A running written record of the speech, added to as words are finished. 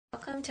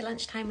Welcome to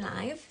Lunchtime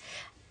Live.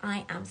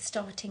 I am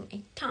starting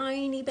a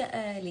tiny bit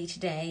early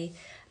today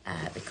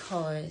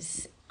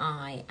because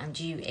I am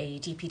due a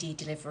DPD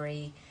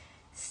delivery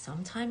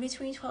sometime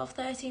between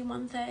 12:30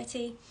 and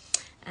 1:30,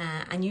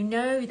 and you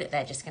know that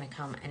they're just going to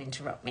come and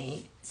interrupt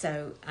me.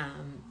 So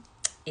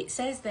it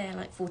says they're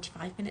like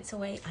 45 minutes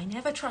away. I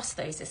never trust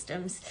those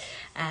systems,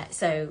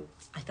 so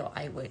I thought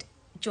I would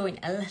join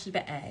a little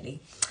bit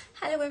early.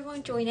 Hello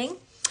everyone joining.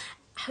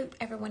 I hope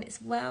everyone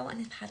is well and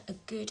have had a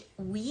good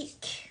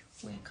week.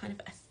 We're kind of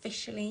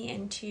officially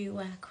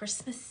into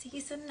Christmas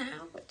season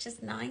now, which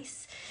is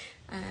nice.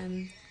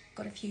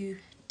 Got a few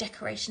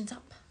decorations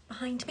up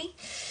behind me.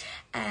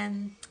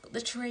 Got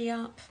the tree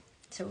up,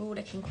 so we're all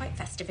looking quite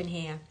festive in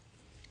here.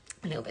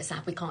 A little bit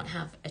sad we can't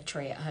have a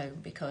tree at home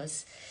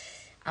because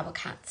our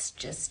cats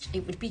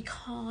it would be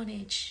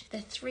carnage.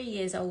 They're 3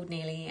 years old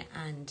nearly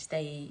and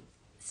they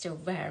still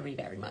very,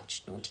 very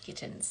much naughty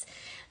kittens.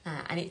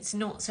 And it's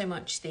not so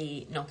much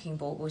the knocking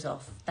baubles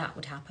off that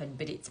would happen,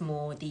 but it's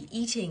more the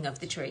eating of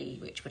the tree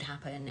which would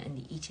happen and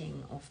the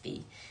eating of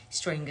the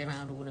string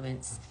around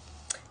ornaments.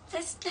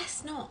 Let's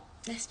just,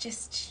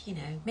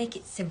 make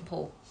it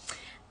simple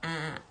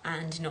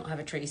and not have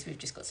a tree. So we've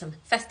just got some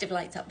festive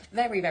lights up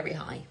very, very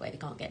high where they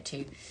can't get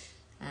to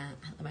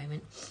at the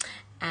moment.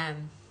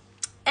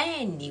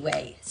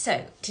 Anyway,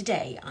 so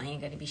today I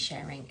am going to be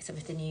sharing some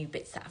of the new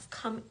bits that have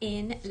come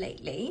in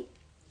lately.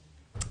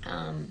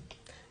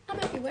 I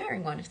might be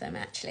wearing one of them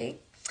actually.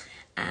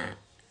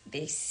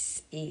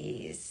 This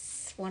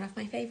is one of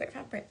my favourite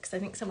fabrics. I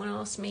think someone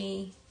asked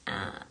me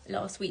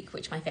last week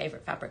which my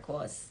favourite fabric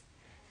was,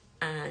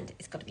 and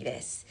it's got to be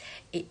this.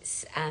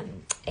 It's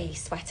a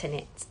sweater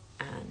knit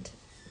and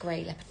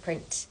grey leopard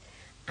print,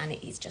 and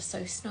it is just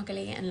so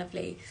snuggly and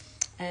lovely.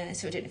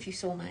 So I don't know if you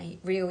saw my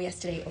reel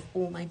yesterday of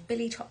all my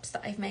Billy tops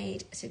that I've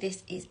made. So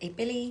this is a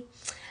Billy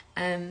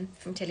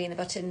from Tilly and the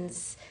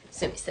Buttons.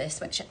 So it's the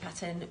sweatshirt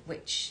pattern,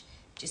 which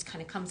just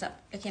kind of comes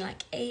up looking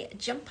like a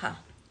jumper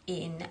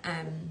in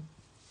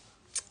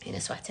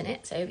a sweater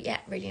knit. So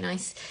yeah, really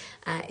nice.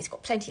 It's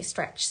got plenty of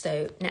stretch,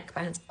 so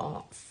neckbands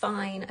are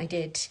fine.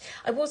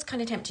 I was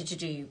kind of tempted to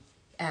do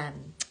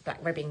black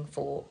ribbing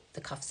for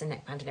the cuffs and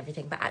neckband and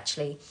everything, but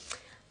actually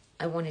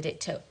I wanted it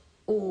to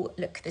all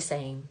look the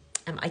same.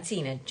 I'd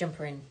seen a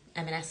jumper in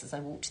M&S as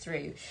I walked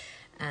through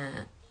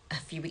a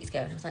few weeks ago,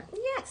 and I was like,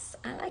 yes,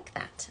 I like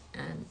that.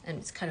 And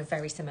it's kind of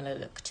very similar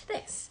look to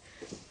this.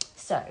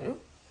 So,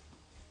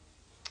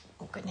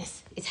 oh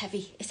goodness, it's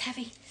heavy.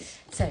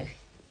 So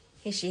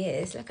here she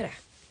is. Look at her.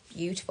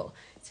 Beautiful.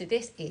 So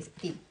this is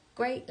the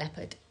grey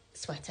leopard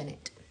sweater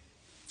knit.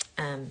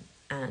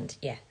 And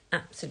yeah,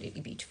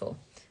 absolutely beautiful.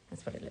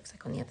 That's what it looks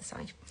like on the other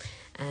side.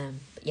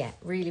 But yeah,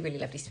 really, really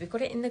lovely. So we've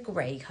got it in the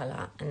grey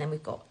colour, and then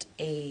we've got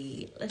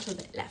a little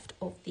bit left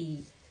of the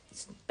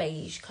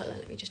beige colour.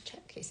 Let me just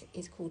check this. It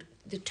is called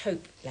the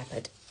taupe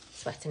leopard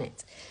sweater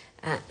knit.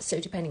 So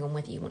depending on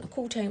whether you want a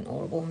cool tone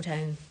or a warm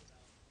tone,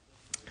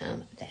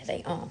 there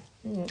they are.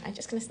 I'm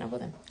just going to snuggle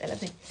them. They're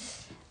lovely.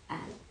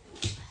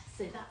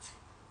 So that's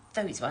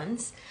those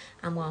ones.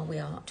 And while we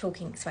are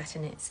talking sweater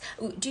knits,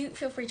 do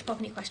feel free to pop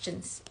any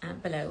questions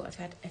below. I've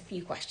had a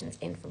few questions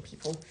in from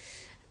people,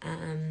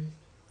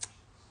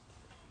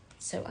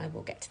 so I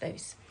will get to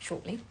those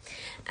shortly.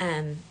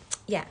 And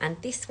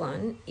this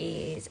one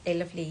is a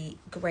lovely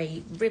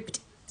grey ribbed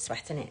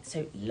sweater knit,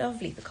 so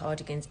lovely for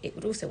cardigans. It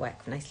would also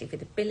work nicely for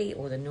the Billy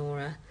or the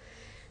Nora,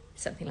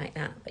 something like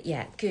that. But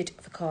yeah, good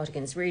for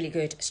cardigans. Really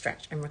good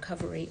stretch and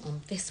recovery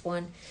on this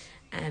one.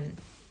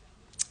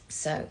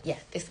 So yeah,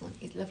 this one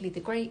is lovely. The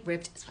grey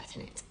ribbed sweater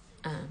knit.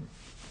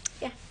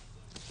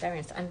 Very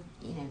nice. I'm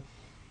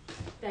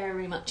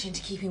very much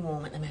into keeping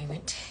warm at the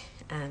moment.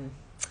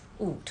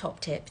 Top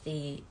tip: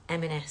 the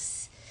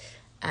M&S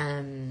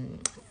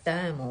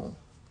thermal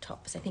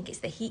tops. I think it's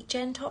the Heat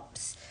Gen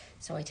tops.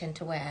 So I tend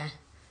to wear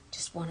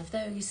just one of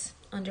those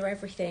under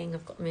everything.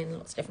 I've got them in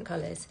lots of different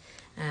colours.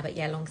 But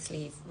yeah, long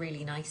sleeve,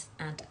 really nice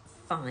and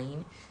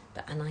fine,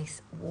 but a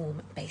nice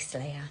warm base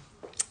layer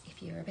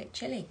if you're a bit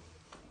chilly.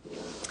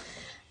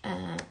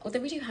 Although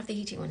we do have the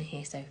heating one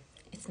here, so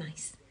it's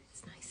nice.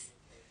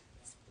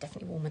 It's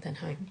definitely warmer than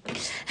home.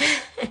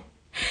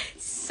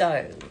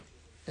 So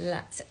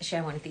let's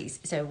share one of these.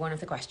 So one of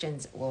the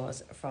questions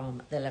was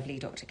from the lovely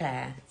Dr.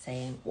 Claire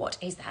saying, what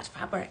is that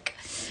fabric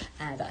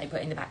that I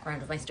put in the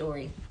background of my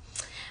story?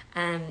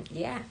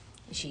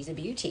 She's a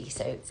beauty.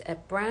 So it's a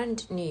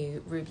brand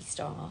new Ruby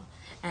Star.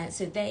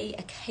 So they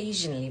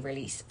occasionally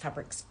release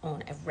fabrics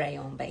on a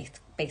rayon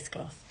base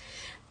cloth,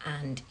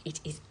 and it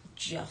is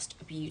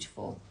just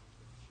beautiful.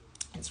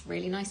 It's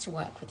really nice to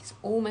work with. It's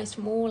almost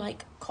more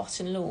like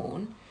cotton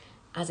lawn,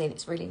 as in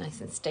it's really nice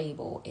and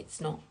stable.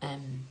 It's not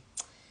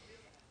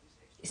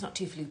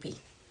too floopy.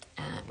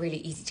 Really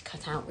easy to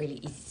cut out, really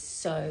easy to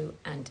sew,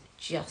 and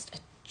just a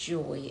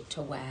joy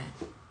to wear.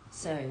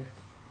 So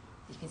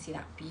you can see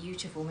that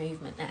beautiful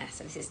movement there.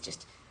 So this is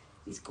just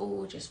these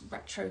gorgeous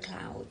retro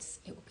clouds.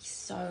 It would be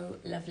so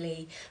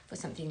lovely for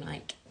something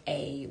like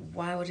a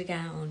wilder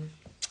gown,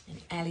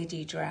 an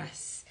LED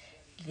dress,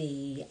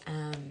 the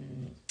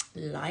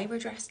Lyra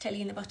dress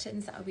telly in the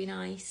buttons, that would be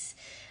nice.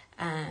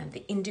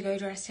 The indigo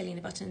dress telly in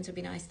the buttons would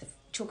be nice. The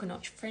chalk and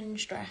notch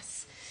fringe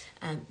dress,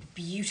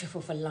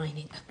 beautiful for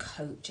lining a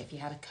coat. If you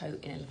had a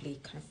coat in a lovely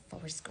kind of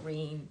forest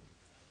green.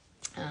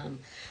 I've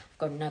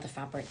got another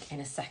fabric in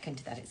a second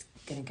that it's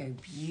going to go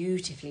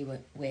beautifully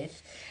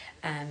with.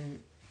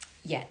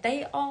 Yeah,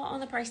 they are on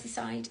the pricey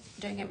side,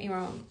 don't get me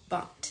wrong,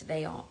 but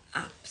they are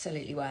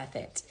absolutely worth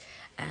it.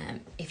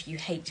 If you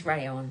hate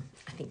rayon,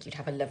 I think you'd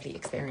have a lovely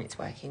experience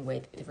working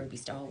with the Ruby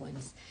Star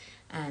ones.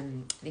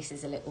 This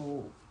is a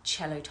little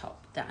cello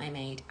top that I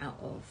made out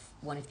of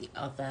one of the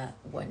other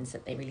ones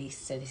that they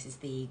released. So this is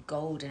the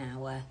Golden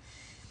Hour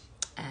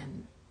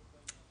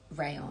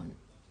rayon,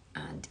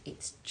 and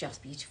it's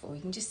just beautiful.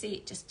 You can just see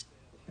it just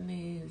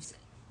moves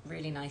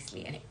really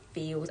nicely, and it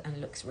feels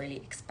and looks really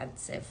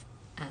expensive.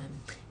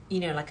 You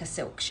know, like a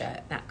silk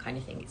shirt, that kind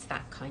of thing. It's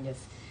that kind of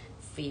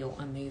feel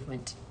and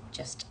movement.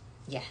 Just,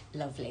 yeah,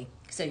 lovely.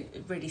 So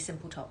really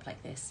simple top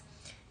like this,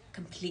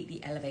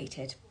 completely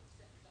elevated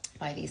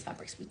by these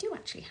fabrics. We do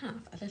actually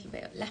have a little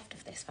bit left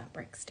of this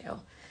fabric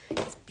still.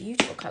 It's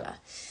beautiful colour.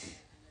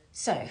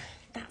 So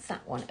that's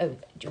that one. Oh,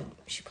 I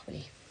should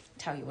probably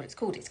tell you what it's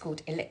called. It's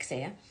called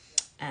Elixir,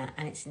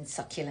 and it's in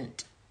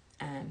succulent.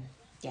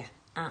 Yeah,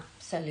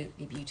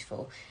 absolutely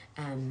beautiful.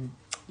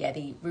 Yeah,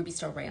 the Ruby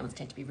Star rayons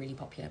tend to be really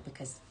popular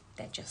because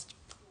they're just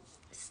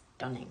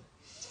stunning.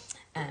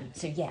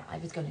 So yeah, I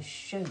was going to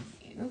show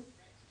you.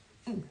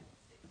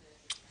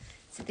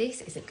 So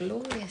this is a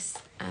glorious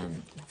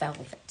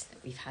velvet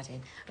that we've had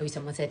in. Oh,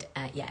 someone said,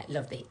 yeah,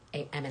 love the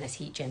M&S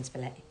Heat Gems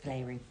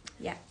flayering.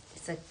 Yeah,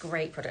 it's a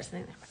great product. I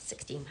think they're about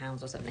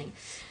 £16 or something.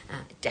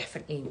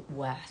 Definitely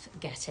worth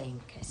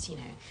getting because, you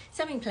know,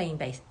 something plain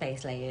base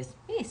layers,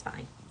 it's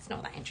fine. It's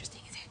not that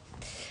interesting, is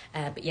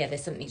it? But yeah,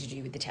 there's something to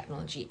do with the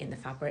technology in the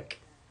fabric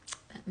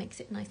that makes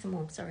it nice and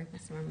warm. Sorry,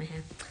 messing around my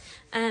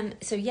hair.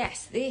 So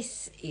yes,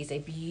 this is a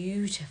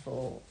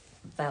beautiful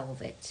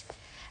velvet.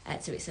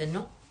 So it's a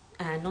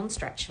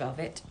non-stretch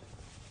velvet.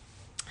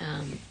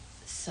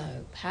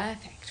 So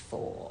perfect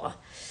for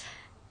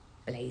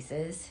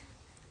blazers,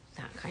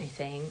 that kind of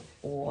thing,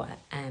 or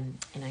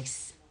a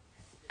nice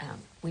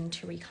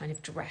wintry kind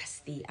of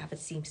dress. The Avid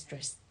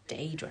Seamstress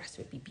day dress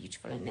would be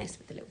beautiful in this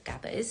with the little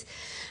gathers.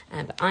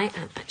 But I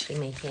am actually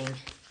making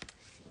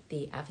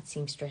the Avid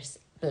Seamstress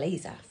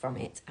blazer from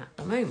it at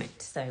the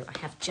moment. So I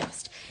have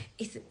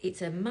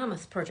it's a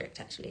mammoth project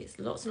actually. It's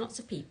lots and lots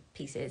of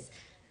pieces,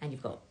 and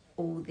you've got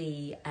all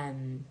the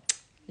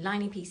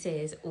lining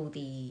pieces, all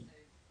the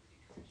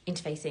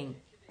interfacing,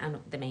 and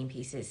the main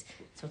pieces.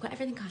 So I've got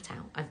everything cut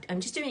out. I'm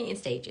just doing it in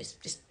stages,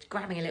 just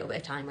grabbing a little bit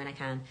of time when I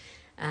can.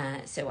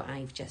 So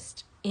I've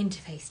just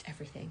interfaced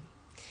everything.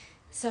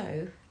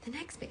 So the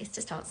next bit is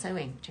to start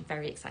sewing, which I'm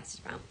very excited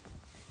about.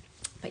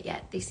 But yeah,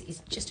 this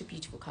is just a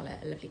beautiful colour,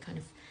 a lovely kind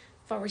of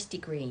foresty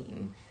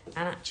green.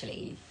 And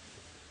actually,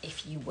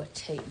 if you were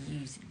to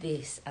use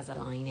this as a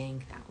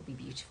lining, that would be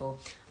beautiful.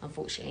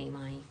 Unfortunately,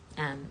 my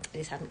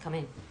this hadn't come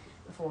in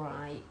before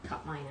I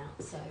cut mine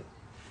out, so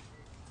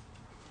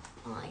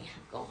I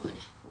have gone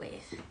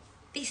with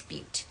this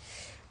beaut.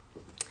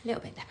 A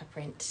little bit leopard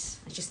print.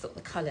 I just thought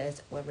the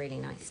colours were really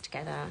nice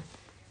together.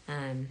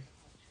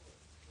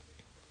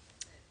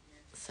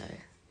 So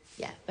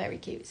yeah, very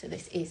cute. So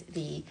this is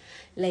the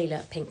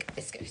Layla Pink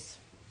Viscose.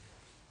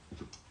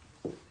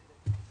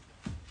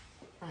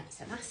 Right,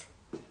 so that's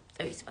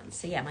those ones.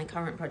 So yeah, my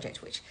current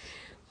project, which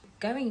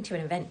going to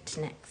an event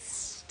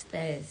next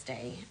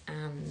Thursday,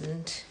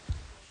 and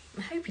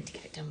I'm hoping to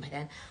get it done by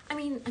then. I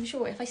mean, I'm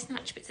sure if I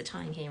snatch bits of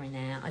time here and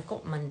there, I've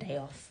got Monday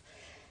off,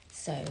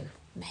 so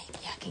maybe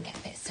I can get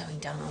a bit of sewing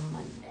done on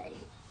Monday.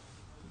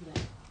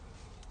 Yeah.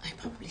 I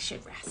probably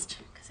should rest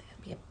because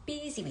it'll be a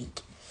busy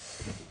week.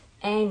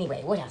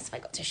 Anyway, what else have I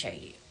got to show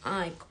you?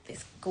 I've got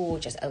this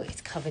gorgeous,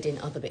 it's covered in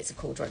other bits of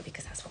corduroy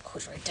because that's what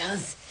corduroy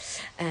does.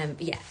 But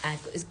yeah,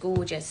 I've got this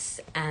gorgeous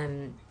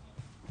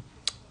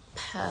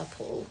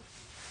purple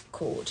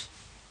cord.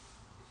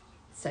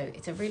 So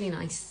it's a really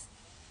nice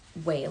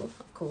wale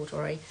of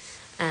corduroy.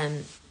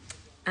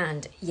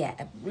 And yeah,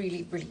 a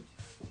really, really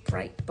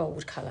bright,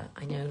 bold colour.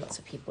 I know lots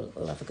of people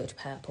love a good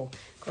purple.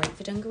 Great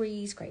for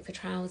dungarees, great for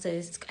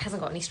trousers. It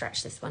hasn't got any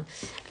stretch, this one.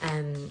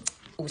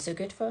 Also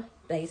good for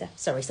blazer.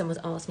 Sorry, someone's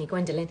asked me,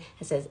 Gwendolyn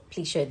says,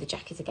 please show the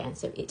jacket again.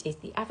 So it is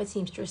the Avid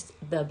Seamstress,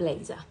 the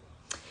blazer.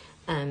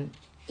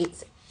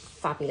 It's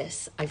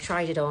fabulous. I've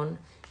tried it on.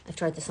 I've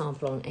tried the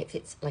sample on. It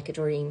fits like a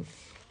dream.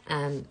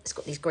 It's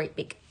got these great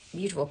big,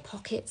 beautiful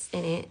pockets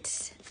in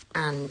it.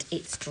 And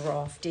it's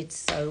drafted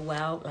so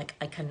well. Like,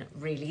 I can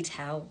really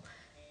tell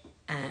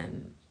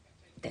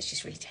that's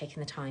just really taken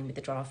the time with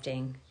the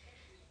drafting.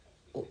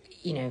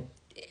 You know,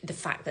 the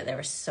fact that there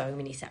are so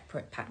many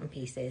separate pattern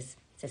pieces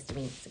says to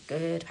me it's a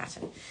good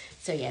pattern.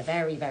 So yeah,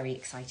 very, very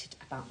excited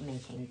about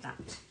making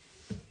that.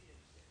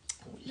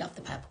 Oh, love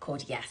the purple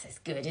cord. Yes, it's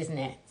good, isn't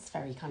it? It's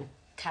very kind of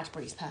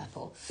Cadbury's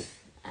purple.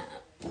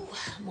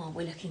 While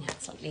we're looking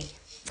at slightly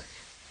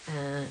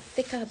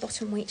thicker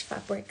bottom weight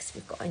fabrics,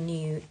 we've got a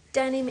new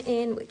denim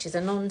in, which is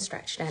a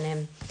non-stretch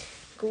denim.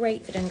 We've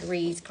great for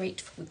dungarees, great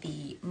for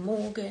the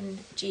Morgan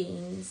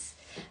jeans,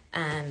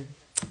 and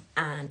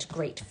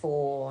great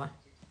for,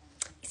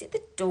 is it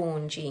the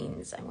Dawn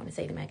jeans? I want to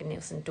say the Megan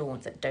Nielsen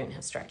Dawns that don't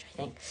have stretch, I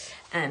think.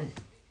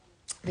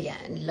 But yeah,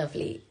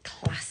 lovely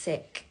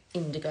classic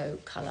indigo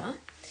colour.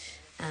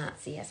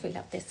 So yes, we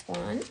love this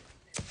one,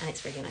 and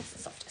it's really nice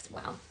and soft as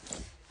well.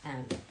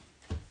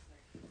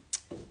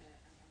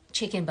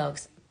 Chicken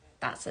Bugs,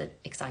 that's an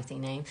exciting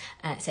name.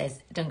 It says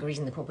dungarees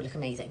in the crop would look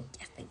amazing.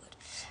 Yes, they would.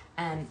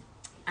 And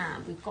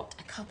we've got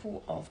a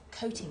couple of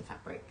coating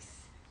fabrics.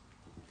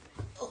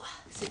 Oh,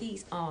 so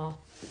these are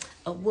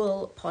a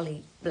wool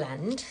poly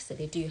blend, so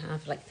they do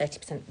have like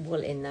 30%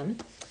 wool in them.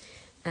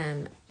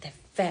 They're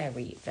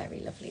very, very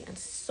lovely and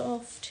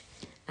soft.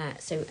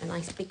 So a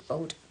nice big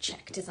bold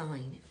check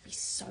design. It would be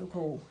so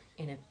cool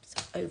in a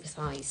sort of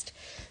oversized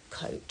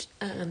coat.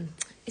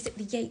 Is it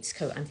the Yates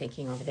coat I'm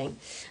thinking of, I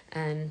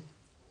think?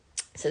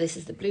 So this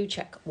is the blue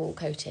check wool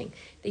coating.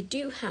 They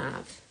do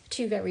have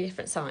two very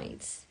different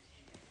sides,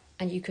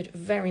 and you could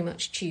very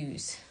much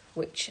choose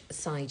which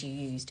side you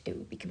used. It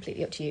would be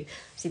completely up to you.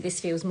 See, this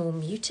feels more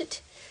muted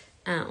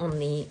on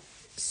the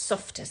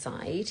softer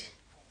side,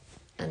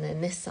 and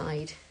then this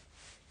side,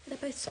 they're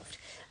both soft,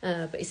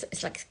 but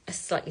it's like a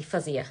slightly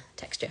fuzzier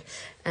texture.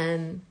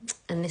 And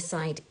this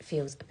side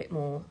feels a bit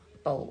more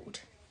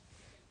bold.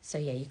 So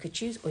yeah, you could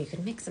choose, or you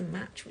could mix and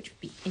match, which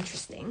would be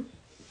interesting.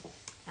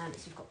 So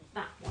we've got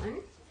that one.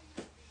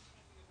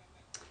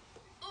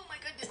 Oh my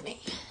goodness me.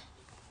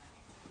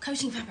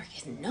 Coating fabric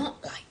is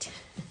not light.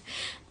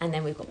 And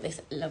then we've got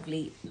this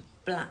lovely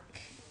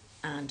black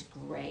and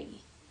grey.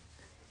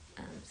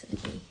 So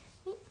let me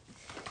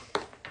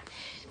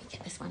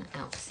get this one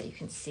out so you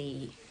can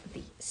see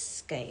the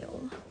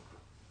scale.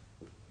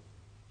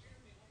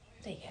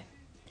 There you go.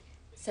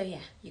 So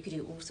yeah, you could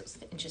do all sorts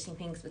of interesting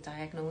things with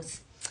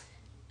diagonals.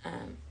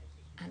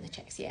 And the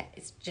checks, yeah,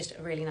 it's just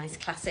a really nice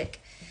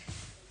classic.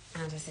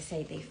 And as I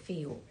say, they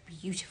feel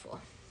beautiful.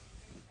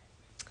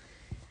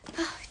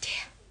 Oh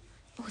dear.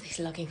 Oh, this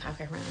lugging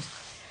fabric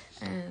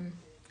around.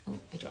 Oh,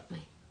 I dropped my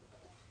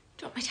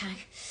tag.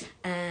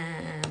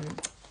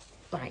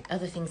 Right,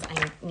 other things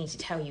I need to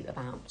tell you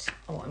about.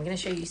 Oh, I'm going to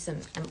show you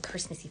some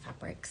Christmassy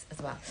fabrics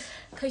as well.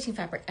 Coating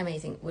fabric,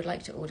 amazing. Would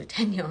like to order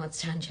 10 yards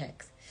tan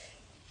checks.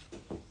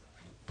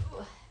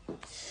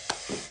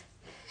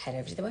 Head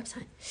over to the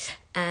website.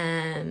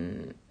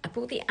 I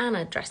bought the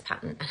Anna dress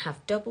pattern and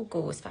have double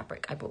gauze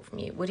fabric I bought from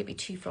you. Would it be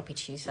too floppy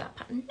to use that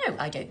pattern? No,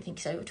 I don't think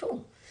so at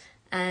all.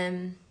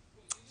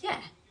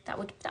 Yeah, that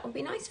would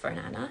be nice for an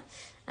Anna.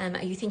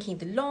 Are you thinking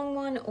the long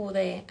one or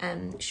the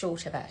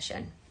shorter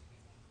version?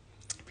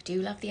 We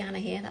do love the Anna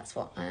here. That's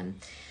what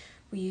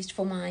we used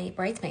for my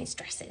bridesmaids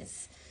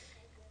dresses.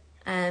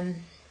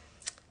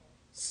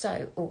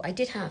 So, I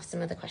did have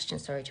some other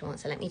questions, sorry, to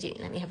answer. Let me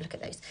have a look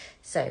at those.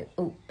 So,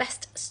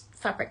 best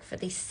fabric for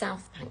the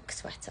South Bank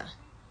sweater.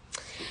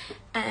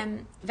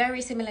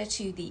 Very similar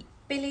to the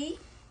Billy.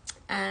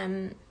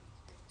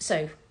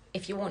 So,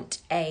 if you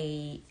want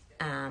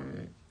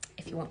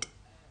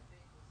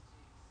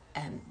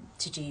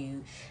to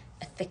do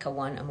a thicker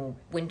one, a more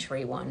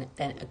wintry one,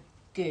 then a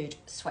good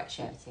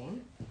sweatshirting.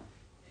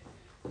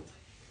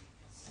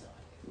 So,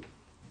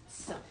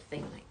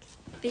 something like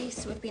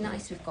this would be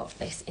nice. We've got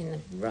this in the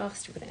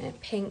rust, we've got it in a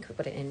pink, we've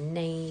got it in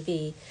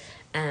navy,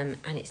 and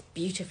it's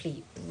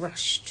beautifully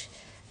brushed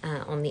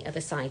on the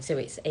other side. So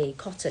it's a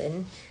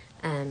cotton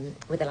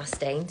with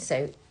elastane.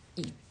 So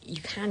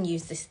you can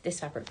use this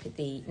fabric with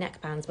the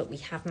neckbands, but we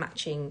have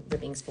matching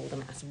ribbings for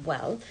them as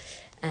well.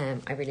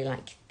 I really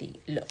like the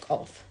look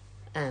of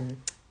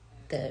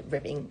the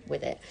ribbing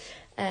with it.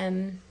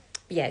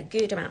 Yeah,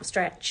 good amount of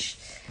stretch,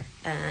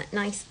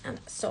 nice and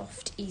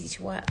soft, easy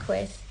to work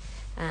with.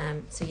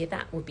 So yeah,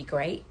 that would be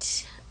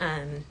great.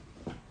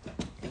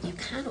 But you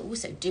can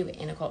also do it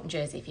in a cotton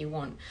jersey if you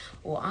want.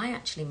 Or I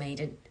actually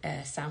made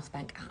a South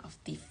Bank out of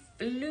the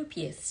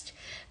floopiest,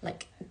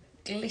 like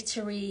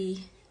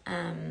glittery,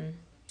 I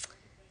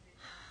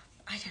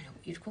don't know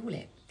what you'd call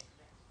it.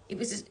 It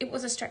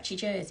was a stretchy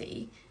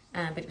jersey,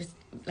 but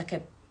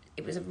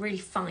it was a really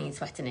fine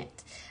sweater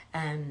knit,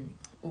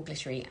 all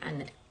glittery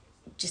and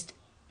just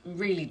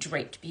really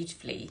draped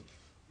beautifully.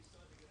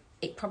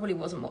 It probably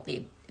wasn't what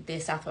the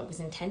South Bank was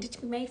intended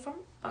to be made from,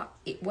 but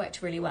it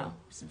worked really well.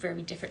 It's a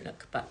very different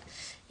look, but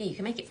yeah, you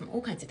can make it from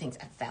all kinds of things.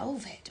 A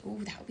velvet, oh,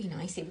 that would be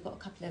nice. We've got a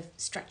couple of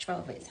stretch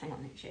velvets. Hang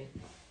on, let me show you.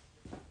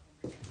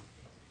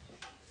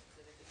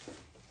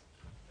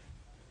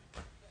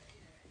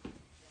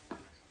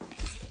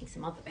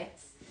 Some other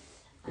bits.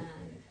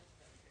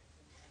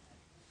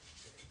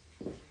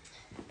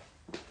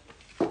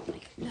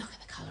 Look at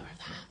the colour of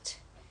that.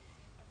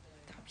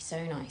 That would be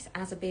so nice.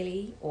 As a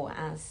Billy or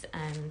as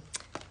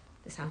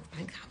the South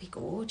Bank, that would be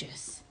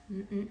gorgeous.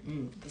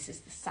 This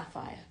is the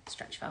sapphire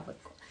stretch velvet.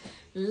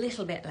 A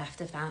little bit left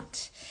of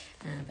that,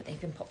 but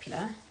they've been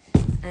popular.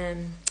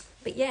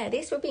 But yeah,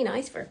 this would be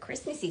nice for a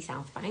Christmassy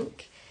South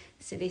Bank.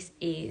 So this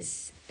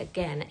is,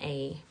 again,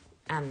 a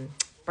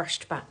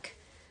brushed back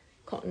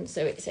cotton.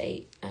 So it's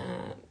a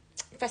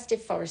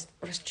festive forest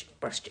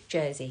brushed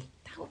jersey.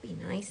 That would be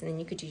nice. And then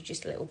you could do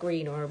just a little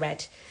green or a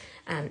red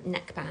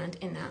neckband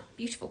in that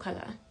beautiful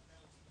colour.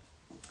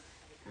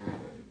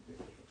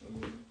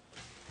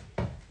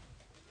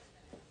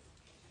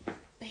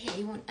 But yeah,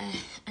 you want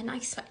a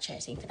nice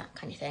sweatshirting for that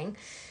kind of thing.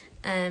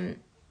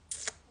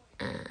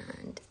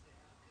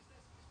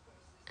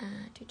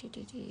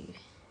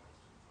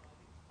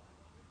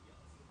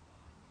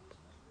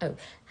 Oh,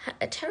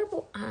 a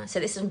terrible... so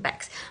this is from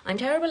Bex. I'm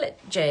terrible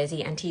at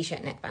jersey and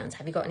T-shirt neckbands.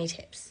 Have you got any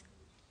tips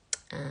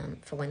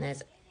for when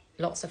there's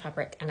lots of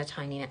fabric and a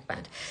tiny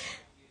neckband?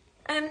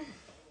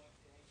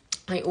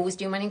 I always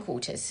do mine in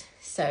quarters.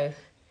 So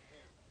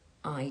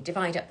I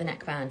divide up the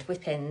neckband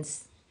with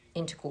pins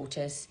into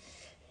quarters.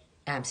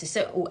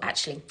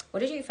 Actually,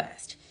 what I do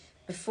first,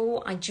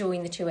 before I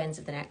join the two ends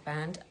of the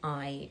neckband,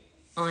 I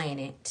iron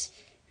it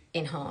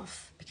in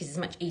half because it's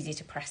much easier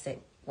to press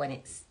it when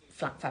it's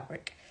flat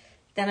fabric.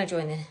 Then I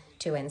join the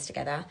two ends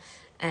together,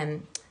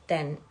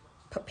 then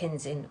put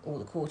pins in all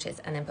the quarters,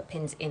 and then put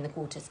pins in the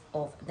quarters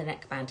of the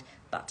neckband.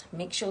 But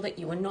make sure that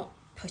you are not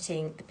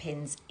putting the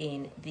pins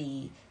in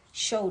the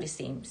shoulder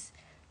seams,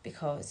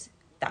 because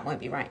that won't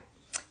be right.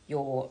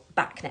 Your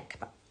back neck,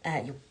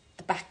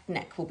 the back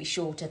neck will be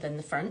shorter than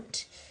the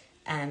front.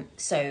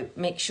 So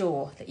make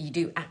sure that you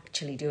do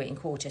actually do it in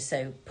quarters.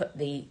 So put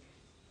the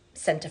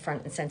centre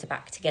front and centre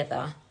back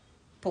together,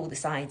 pull the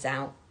sides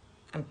out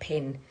and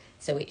pin,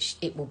 so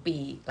it will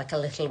be like a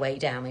little way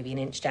down, maybe an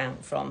inch down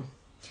from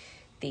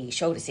the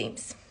shoulder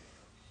seams.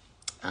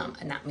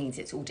 And that means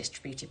it's all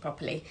distributed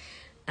properly.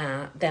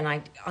 Then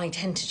I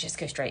tend to just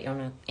go straight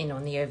in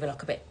on the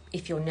overlock a bit.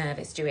 If you're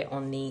nervous, do it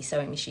on the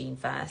sewing machine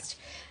first.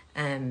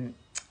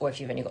 Or if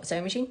you've only got a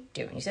sewing machine,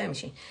 do it on your sewing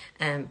machine.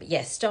 But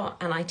yeah,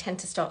 I tend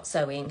to start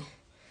sewing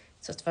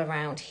sort of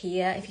around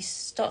here. If you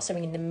start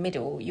sewing in the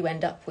middle, you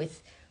end up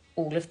with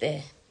all of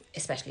the,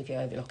 especially if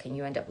you're overlocking,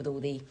 you end up with all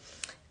the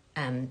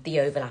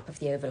overlap of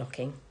the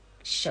overlocking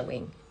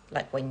showing,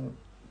 like when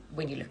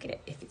you look at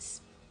it. If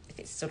it's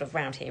sort of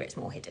round here, it's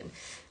more hidden.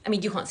 I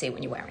mean, you can't see it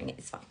when you're wearing it,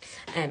 it's fine.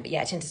 But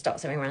yeah, I tend to start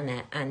sewing around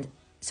there, and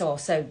so I'll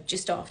sew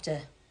just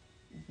after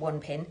one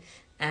pin,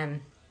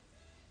 and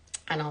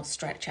I'll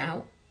stretch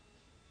out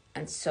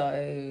and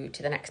sew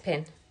to the next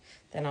pin.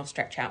 Then I'll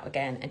stretch out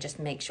again and just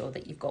make sure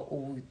that you've got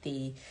all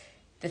the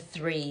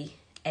three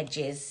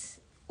edges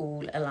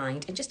all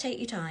aligned, and just take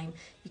your time.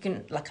 You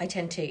can, like I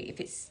tend to, if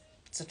it's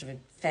sort of a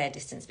fair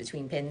distance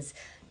between pins,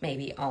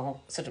 maybe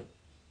I'll sort of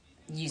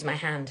use my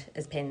hand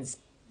as pins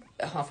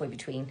halfway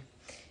between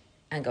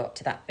and go up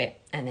to that bit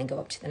and then go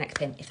up to the next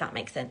pin, if that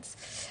makes sense.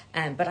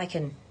 But I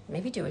can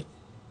maybe do a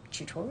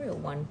tutorial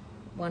one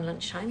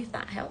lunchtime if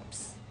that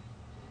helps.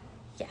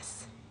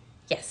 Yes,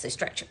 so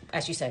stretch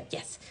as you sew.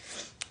 Yes,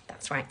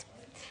 that's right.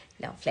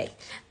 Lovely.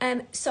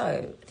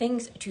 So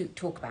things to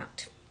talk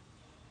about.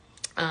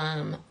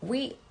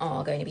 We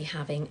are going to be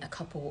having a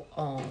couple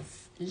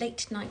of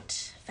late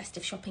night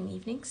festive shopping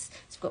evenings.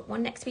 So we've got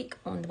one next week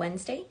on the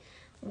Wednesday,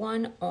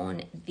 one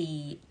on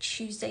the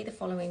Tuesday the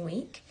following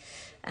week,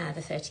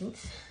 the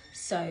 13th.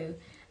 So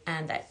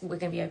that we're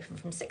going to be open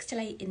from 6 till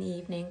 8 in the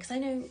evening, because I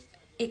know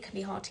it can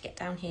be hard to get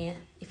down here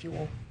if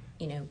you're,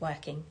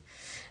 working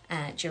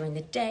during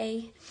the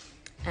day.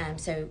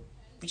 So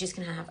we're just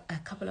going to have a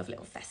couple of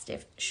little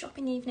festive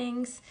shopping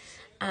evenings,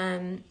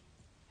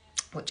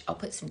 which I'll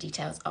put some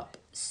details up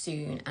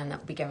soon, and that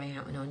will be going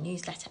out in our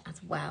newsletter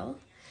as well.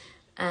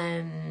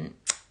 And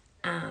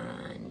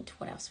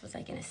what else was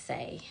I going to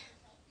say?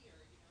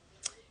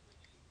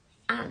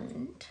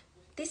 And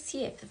this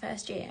year, for the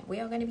first year, we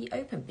are going to be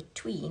open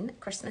between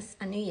Christmas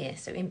and New Year.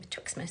 So in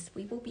Betwixtmas,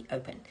 we will be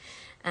open.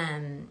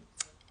 And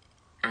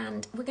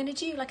we're going to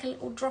do like a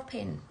little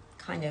drop-in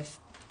kind of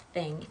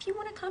thing. If you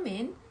want to come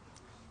in,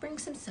 bring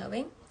some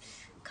sewing,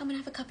 come and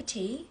have a cup of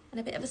tea and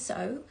a bit of a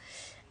sew.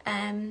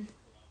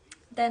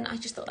 Then I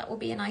just thought that would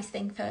be a nice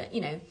thing for,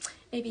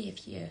 maybe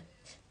if you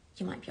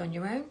might be on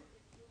your own,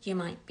 you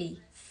might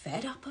be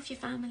fed up of your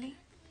family,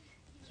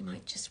 you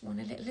might just want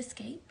a little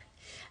escape.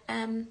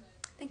 Then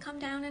come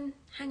down and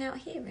hang out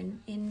here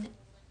in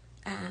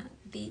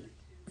the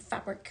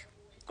fabric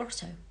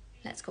grotto,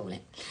 let's call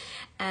it.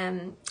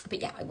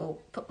 But yeah, I will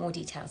put more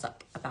details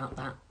up about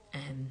that.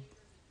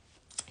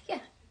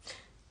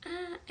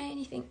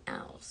 Anything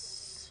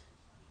else?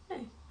 No,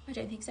 I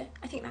don't think so.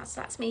 I think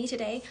that's me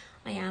today.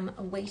 I am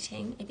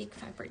awaiting a big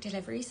fabric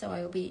delivery, so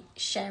I will be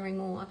sharing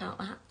more about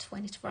that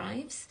when it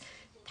arrives.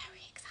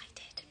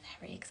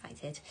 Very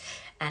excited.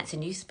 It's a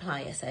new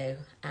supplier, so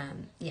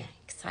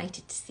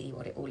excited to see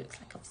what it all looks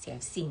like. Obviously,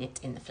 I've seen it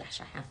in the flesh.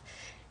 I have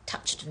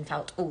touched and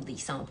felt all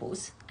these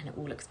samples, and it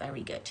all looks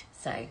very good.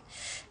 So,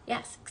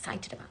 yes,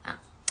 excited about that.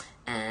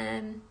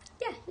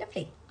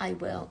 Lovely. I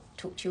will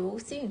talk to you all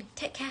soon.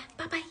 Take care.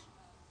 Bye-bye.